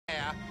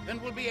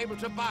and will be able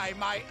to buy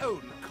my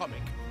own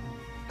comic.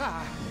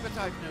 Ah, but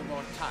I've no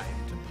more time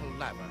to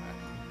palaver.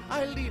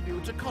 I'll leave you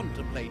to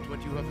contemplate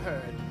what you have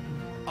heard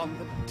on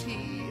the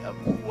Tea of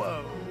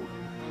Woe.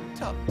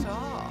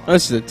 Ta-ta. Oh,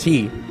 this is a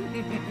tea.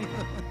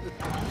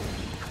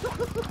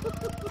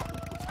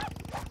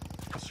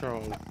 What's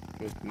wrong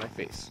with my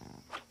face?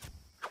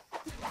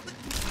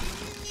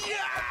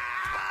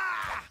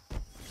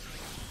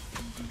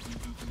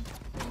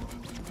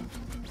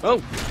 Oh!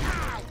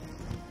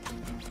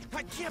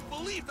 I can't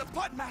believe the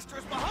Puttmaster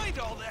is behind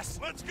all this!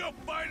 Let's go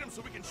find him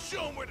so we can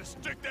show him where to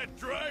stick that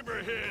driver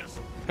of his!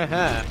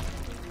 Haha.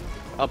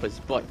 Up his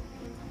butt.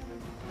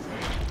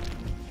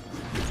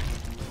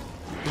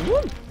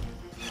 Woo!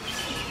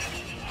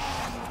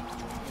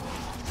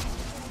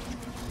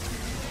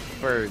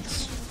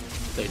 Birds.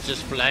 They're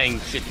just flying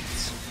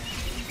chickens.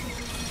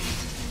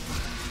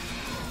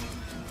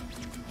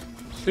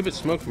 Stupid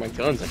smoke from my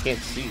guns, I can't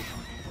see.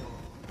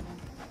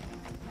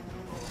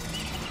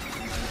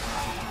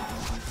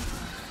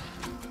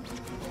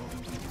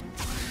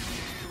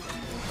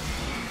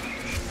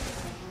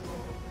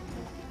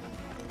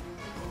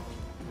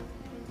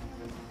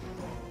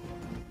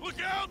 Look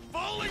out!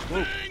 Falling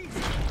things!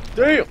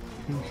 Damn!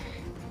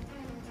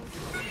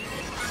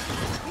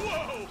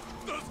 Whoa!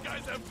 Those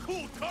guys have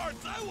cool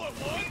carts! I want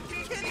one!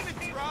 You can't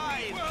even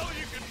drive! Well,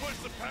 you can push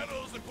the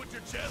pedals and put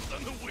your chest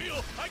on the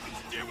wheel. I can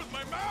steer with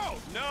my mouth!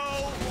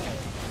 No!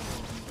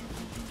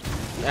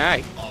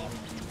 Aye.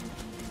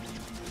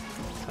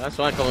 That's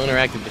what I call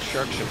interactive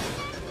destruction.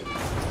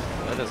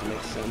 That doesn't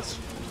make sense.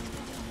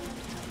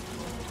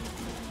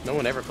 No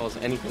one ever calls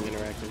anything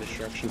interactive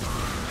destruction.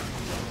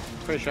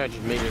 Pretty sure I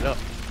just made it up.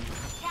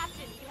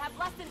 Captain, you have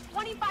less than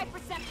 25%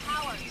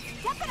 power.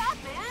 Step it up,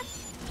 man!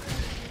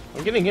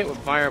 I'm getting hit with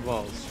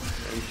fireballs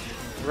and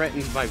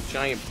threatened by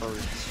giant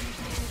birds.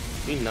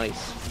 Be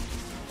nice.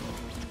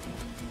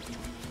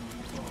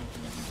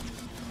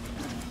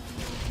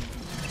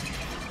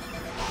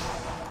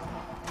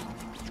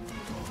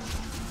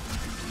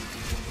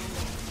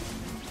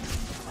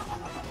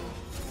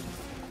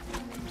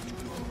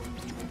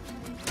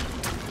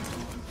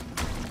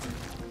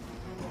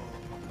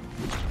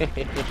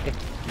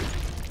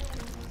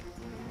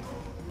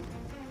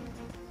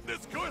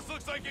 This course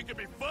looks like it could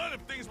be fun if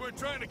things weren't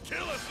trying to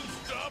kill us and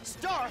stuff!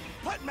 Star,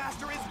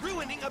 Puttmaster is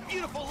ruining a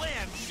beautiful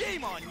land!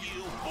 Shame on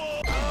you!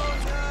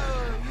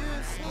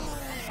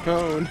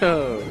 Oh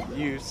no,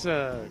 you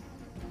suck.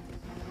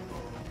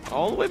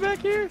 All the way back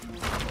here?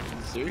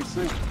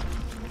 Seriously?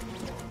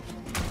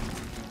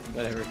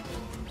 Whatever.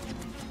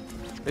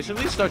 They should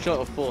at least start you out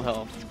with full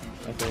health,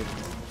 I think.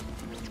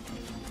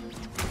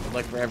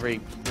 Like for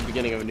every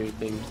beginning of a new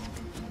thing.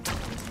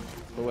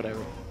 But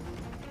whatever.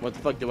 What the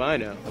fuck do I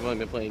know? I've only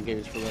been playing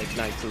games for like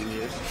 19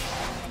 years.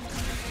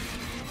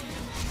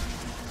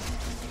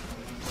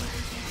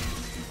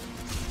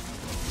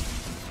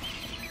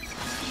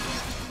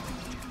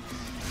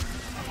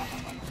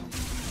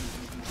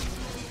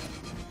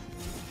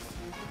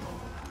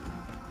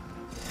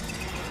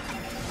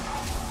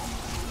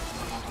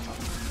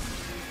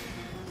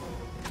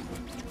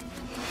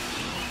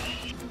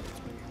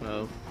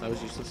 Oh, that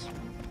was useless.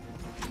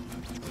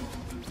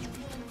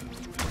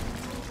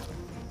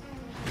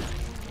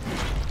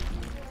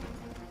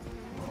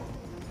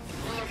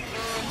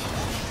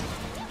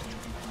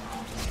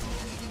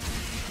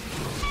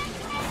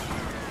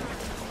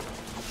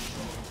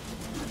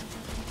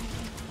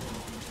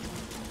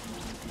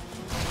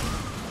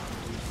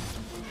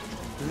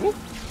 Whoop.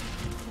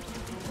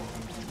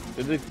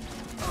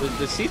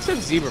 The seats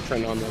have zebra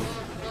print on them.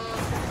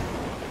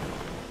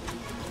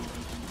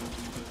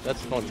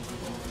 That's funny.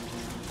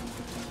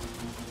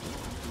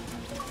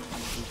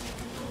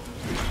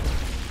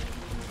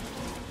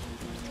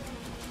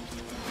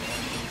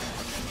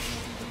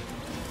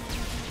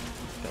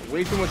 Got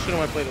way too much shit on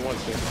my plate at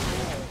once here.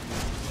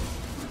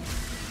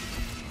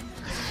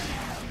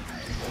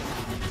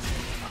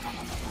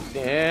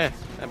 Yeah,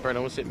 that bird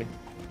almost hit me.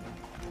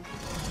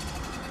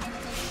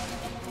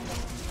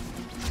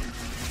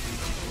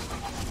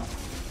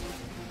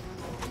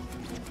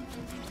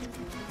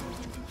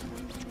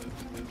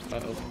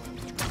 Uh-oh.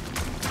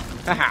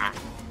 Haha!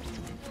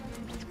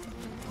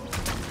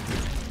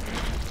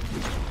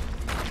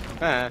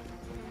 Ah.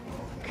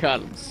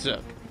 God, them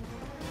suck.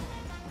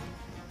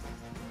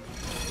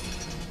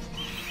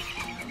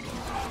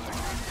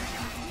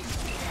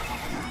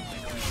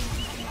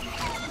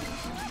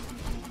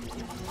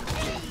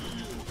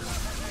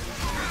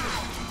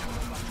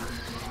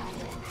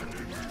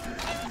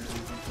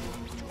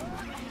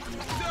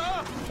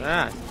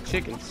 Ah,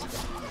 chickens.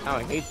 How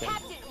I hate them.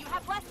 Captain, you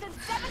have less than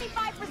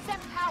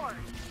 75% power.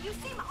 You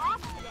seem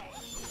off today.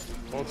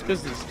 Well, it's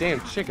because these damn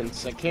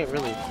chickens, I can't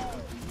really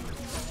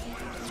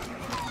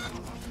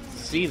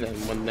see them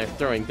when they're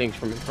throwing things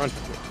from in front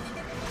of me.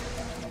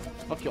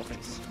 Fuck your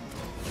face.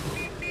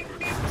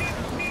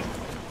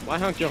 Why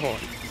honk your horn?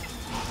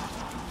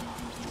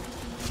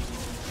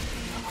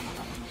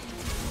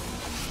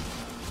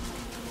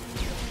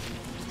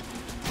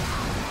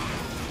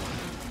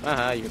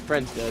 Haha, your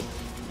friend's dead.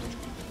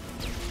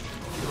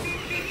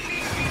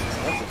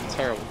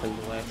 terrible thing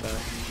to laugh at.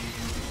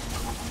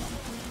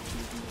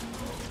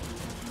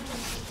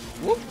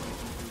 Whoop!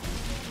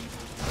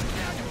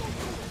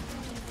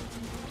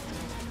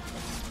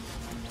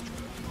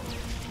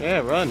 Yeah,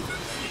 run!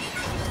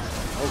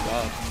 Oh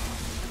god.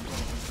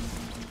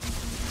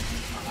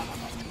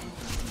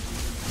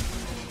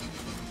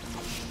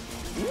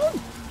 Woo!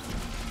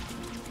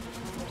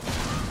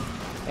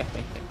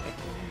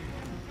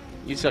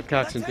 You suck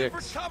cocks and Let's head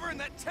dicks. for cover in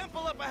that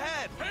temple up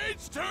ahead.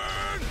 Page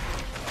turn!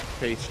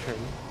 Page turn.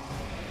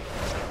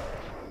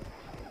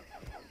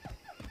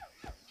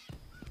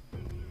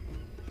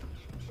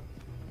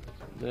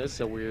 That's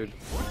so weird.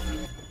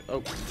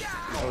 Oh,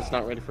 I was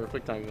not ready for a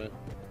quick time event.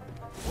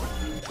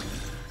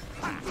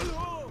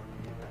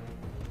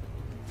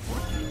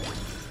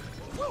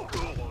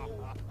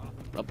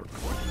 Uppercut.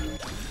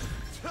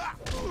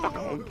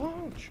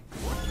 Punch.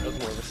 That was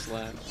more of a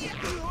slap.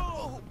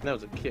 That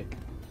was a kick.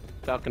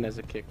 Falcon has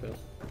a kick though.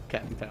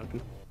 Captain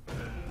Falcon.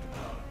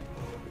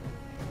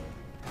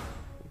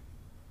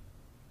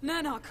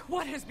 Nanok,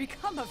 what has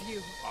become of you?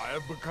 I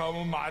have become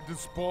a mighty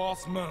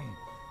sportsman.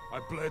 I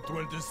play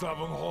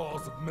 27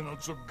 holes of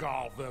miniature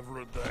golf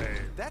every day.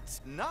 That's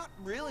not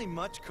really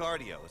much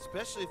cardio,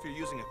 especially if you're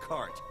using a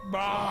cart.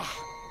 Bah!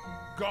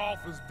 Golf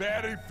is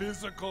very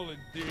physical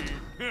indeed.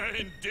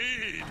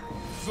 Indeed!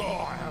 So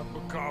I have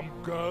become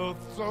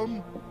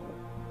girthsome.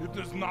 It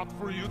is not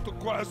for you to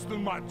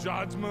question my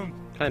judgment.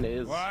 Kinda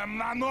is. I'm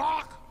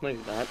Nanok! No,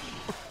 you're not.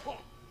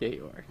 Yeah,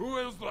 you are. Who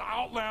is the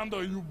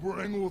outlander you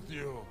bring with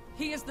you?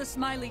 He is the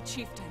Smiley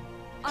Chieftain.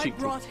 I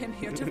Chieftain. brought him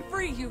here to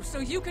free you so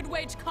you could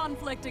wage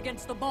conflict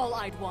against the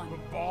Ball-Eyed One. The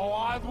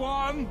ball-eyed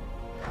one?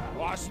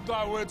 Why should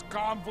I wage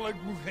conflict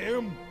with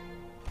him?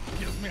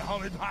 He gives me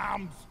honeyed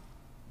hams,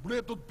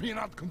 brittled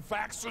peanut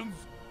confections,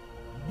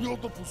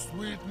 beautiful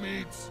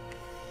sweetmeats.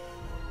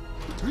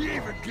 He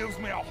even gives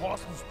me a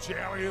horseless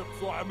chariot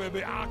so I may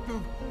be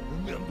active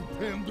and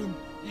independent,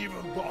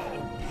 even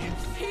though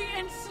He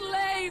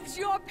enslaves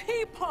your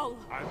people!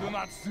 I do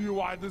not see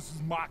why this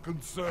is my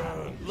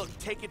concern. Look,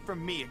 take it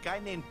from me. A guy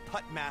named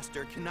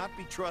Puttmaster cannot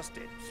be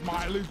trusted.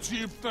 Smiley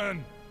Chieftain,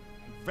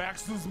 it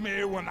vexes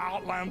me when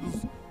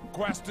outlanders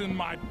question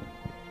my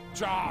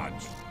charge.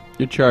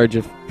 Your charge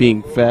of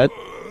being fat.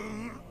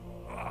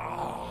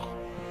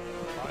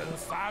 By the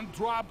sand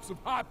traps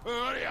of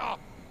Hyperia,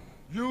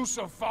 you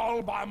shall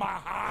fall by my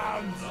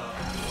hands.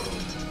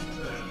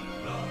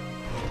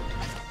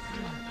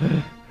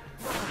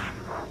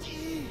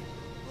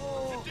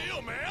 Oh,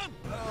 Deal, man.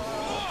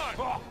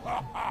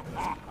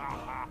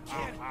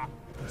 can't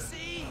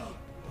see.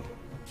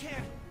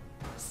 Can't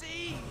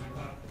see.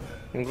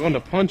 I'm going to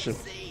punch him.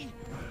 See.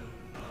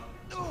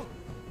 Oh,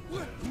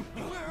 where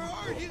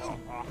are you?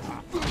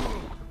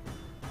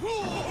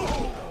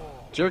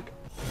 Jerk.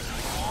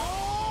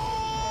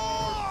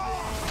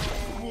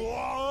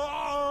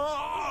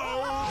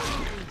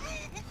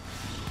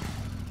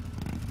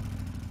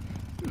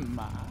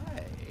 My,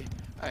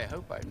 I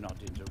hope I'm not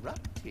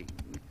interrupting.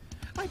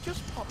 I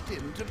just popped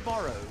in to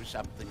borrow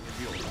something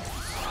of yours.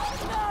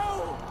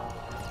 No!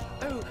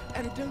 Oh,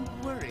 and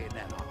don't worry,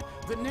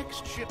 Nanok. The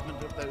next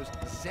shipment of those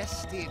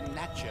zesty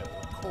nacho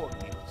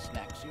cornmeal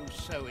snacks you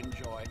so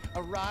enjoy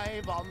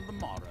arrive on the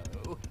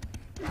morrow.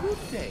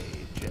 Good day,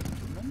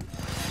 gentlemen.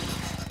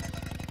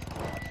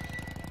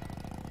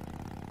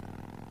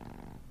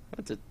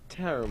 That's a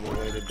terrible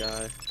way to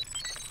die.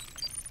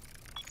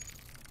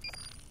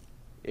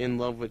 In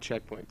love with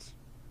checkpoints.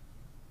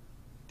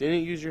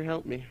 Didn't use your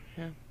help me.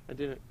 Yeah, I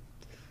didn't.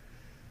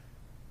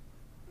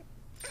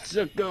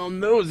 Suck on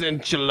those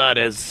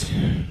enchiladas.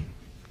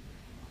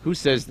 Who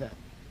says that?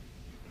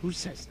 Who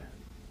says that?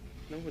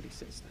 Nobody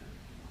says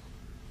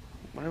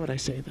that. Why would I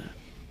say that?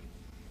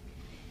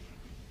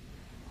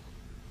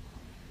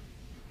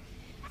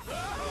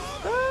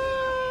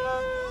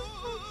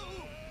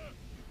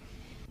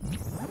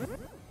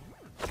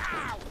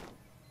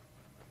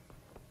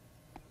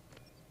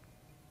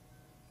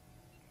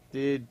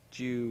 Did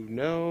you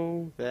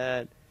know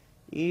that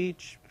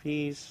each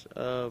piece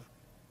of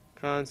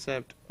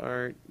concept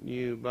art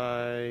you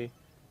buy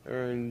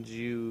earns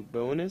you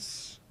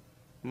bonus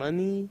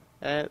money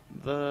at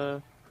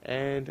the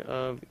end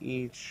of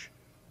each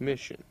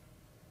mission?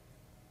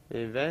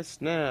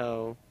 Invest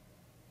now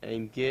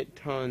and get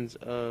tons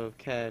of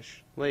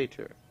cash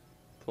later.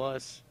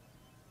 Plus,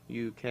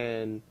 you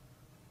can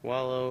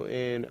wallow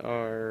in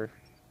our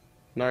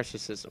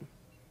narcissism.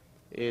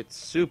 It's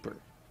super.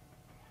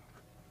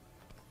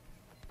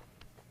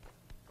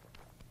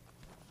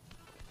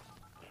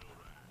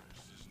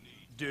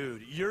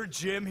 Dude, your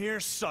gym here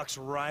sucks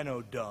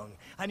rhino dung.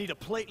 I need a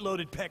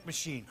plate-loaded peck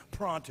machine,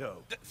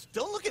 pronto.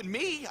 Don't look at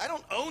me. I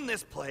don't own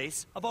this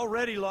place. I've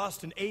already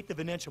lost an eighth of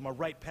an inch on my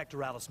right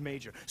pectoralis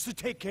major, so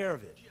take care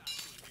of it.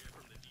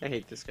 I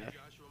hate this guy.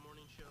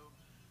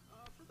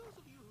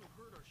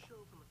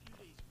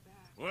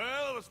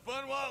 Well, it was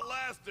fun while it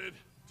lasted.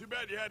 Too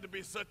bad you had to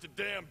be such a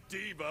damn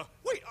diva.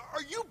 Wait,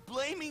 are you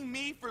blaming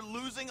me for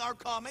losing our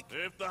comic?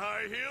 If the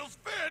high heels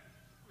fit.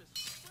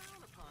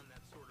 Frown upon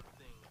that sort of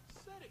thing.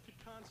 Said it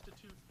could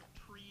constitute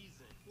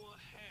treason. What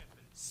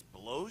happened?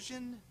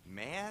 Explosion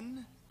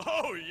Man?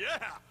 Oh,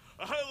 yeah!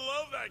 I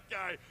love that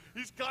guy.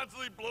 He's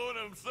constantly blowing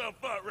himself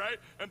up, right?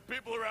 And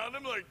people around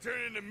him, like,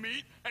 turn into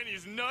meat, and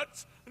he's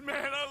nuts.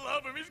 Man, I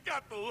love him. He's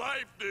got the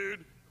life,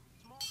 dude.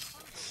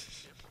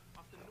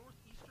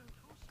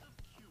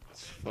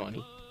 It's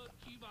funny.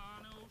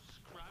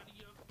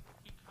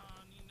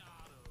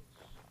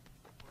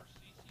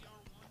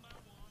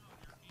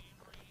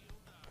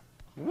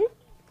 Whoop.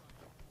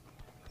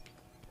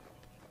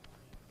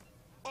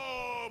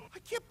 Oh, I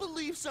can't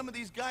believe some of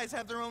these guys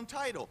have their own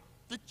title.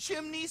 The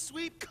Chimney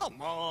Sweep?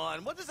 Come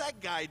on, what does that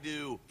guy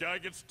do? Guy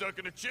gets stuck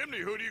in a chimney.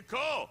 Who do you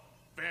call?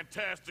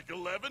 Fantastic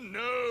 11?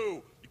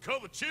 No! You call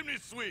the Chimney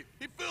Sweep.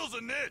 He fills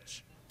a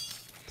niche.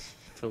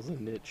 Fills a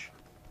niche.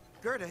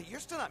 Gerda, you're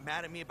still not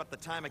mad at me about the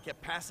time I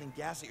kept passing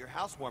gas at your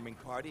housewarming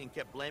party and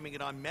kept blaming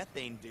it on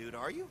Methane Dude,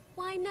 are you?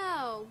 Why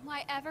no?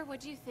 Why ever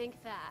would you think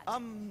that?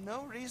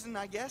 No reason,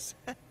 I guess.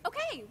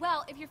 Okay,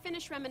 well, if you're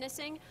finished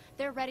reminiscing,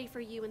 they're ready for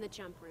you in the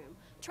jump room.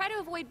 Try to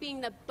avoid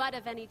being the butt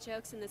of any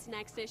jokes in this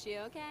next issue,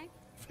 okay?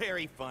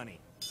 Very funny.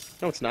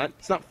 No, it's not.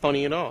 It's not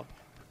funny at all.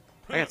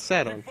 I got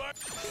sad on.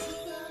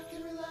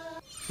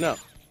 No,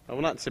 I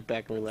will not sit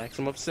back and relax.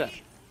 I'm upset.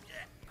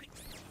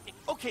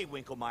 Okay,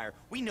 Winklemeyer,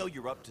 we know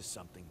you're up to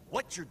something.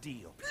 What's your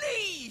deal?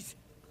 Please!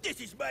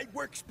 This is my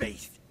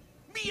workspace.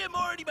 Me, I'm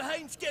already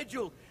behind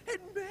schedule. And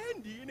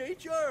Mandy in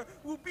HR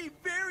will be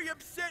very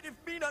upset if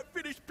me not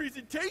finish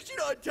presentation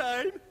on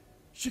time.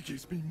 She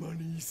gives me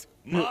monies.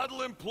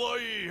 Model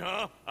employee,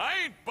 huh?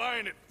 I ain't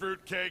buying it,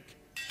 fruitcake.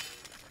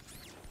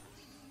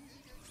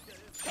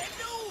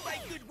 Hello, my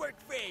good work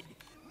friend.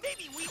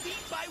 Maybe we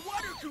meet by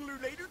water cooler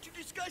later to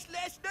discuss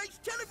last night's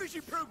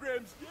television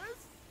programs,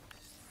 yes?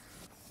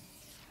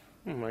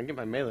 I get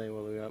my melee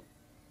all the way up.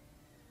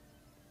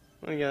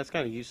 Oh yeah, that's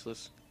kind of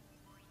useless.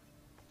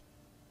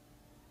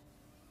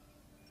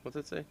 What's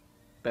it say?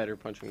 Better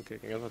punching and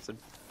kicking. I thought it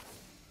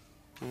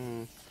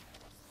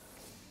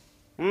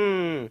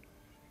said...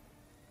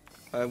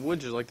 I would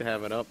just like to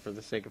have it up for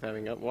the sake of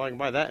having it up. Well, I can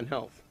buy that in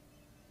health.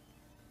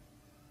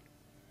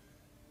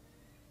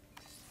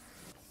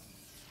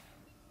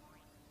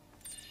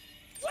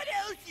 What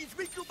else is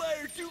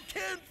Winklemeyer do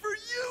can for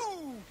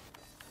you?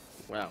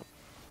 Wow.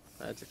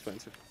 That's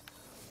expensive.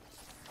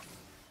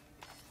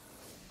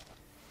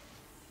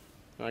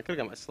 I could've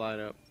got my slide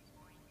up.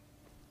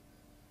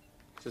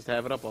 Just to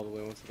have it up all the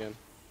way once again.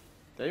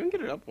 Did I even get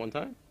it up one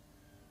time?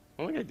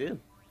 I don't think I did.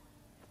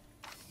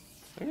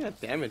 I got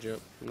damage up,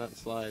 not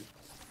slide.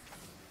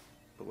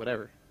 But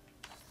whatever.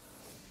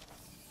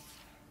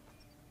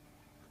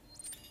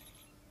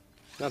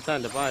 Now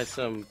time to buy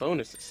some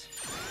bonuses.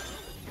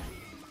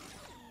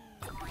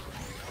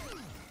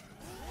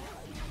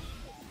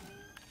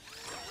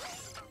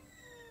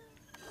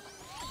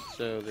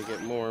 So they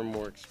get more and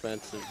more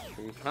expensive.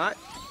 Hot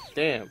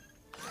damn.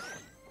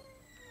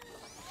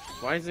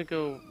 Why does this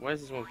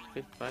one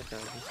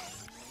 55,000?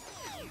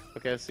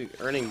 Okay, let's see,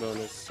 earning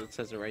bonus, it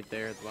says it right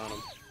there at the bottom.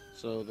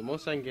 So the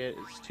most I can get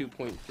is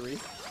 2.3.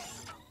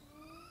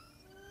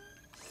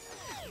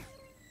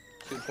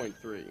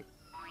 2.3.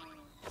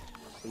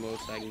 The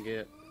most I can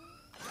get.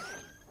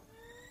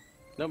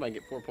 Nope, I can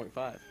get 4.5.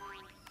 I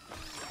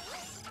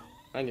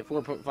can get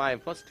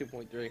 4.5 plus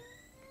 2.3.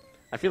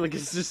 I feel like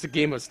it's just a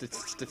game of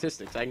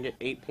statistics. I can get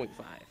 8.5.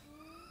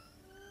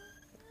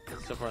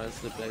 So far, that's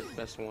the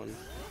best one.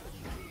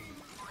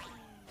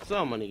 It's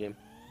all a money game.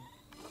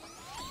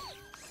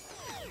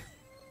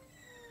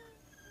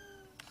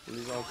 Are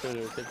these all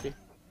 250?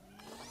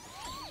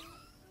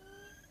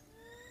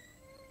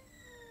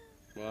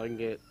 Well, I can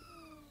get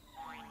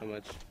how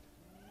much?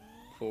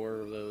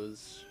 4 of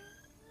those.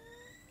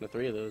 No,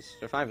 3 of those.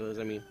 Or 5 of those,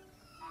 I mean.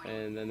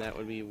 And then that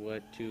would be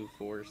what? 2,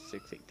 4,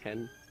 6, 8,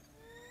 10.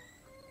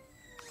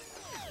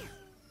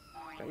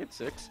 I get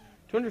 6.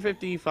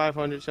 250,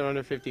 500,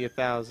 750,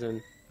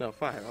 1,000. No,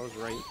 5. I was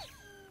right.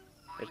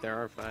 If there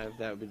are 5,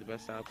 that would be the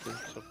best option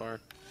so far.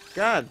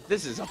 God,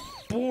 this is a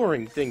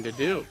boring thing to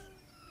do.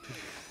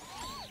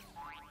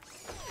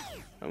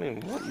 I don't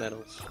even want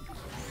medals.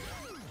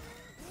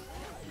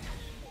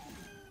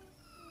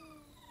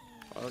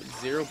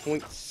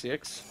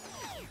 0.6.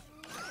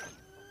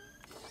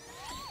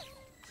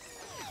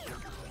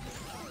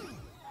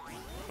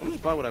 I'm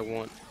just buy what I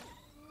want.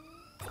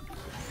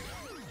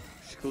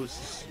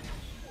 Exclusives.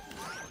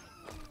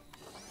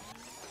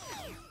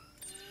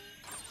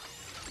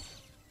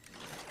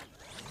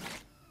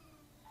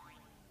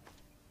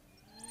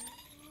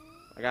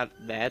 I got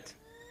that.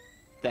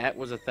 That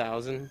was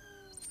 1,000.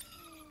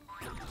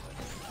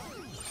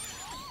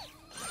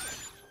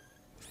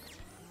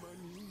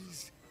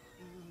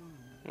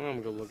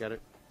 I'm gonna go look at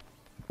it.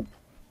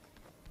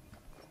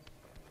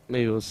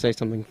 Maybe we'll say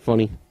something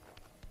funny.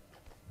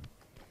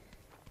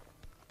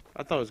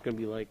 I thought it was gonna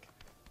be like,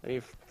 I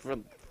mean, for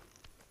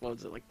what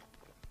was it, like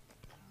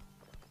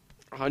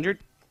 100?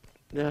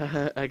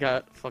 I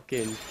got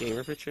fucking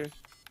gamer picture.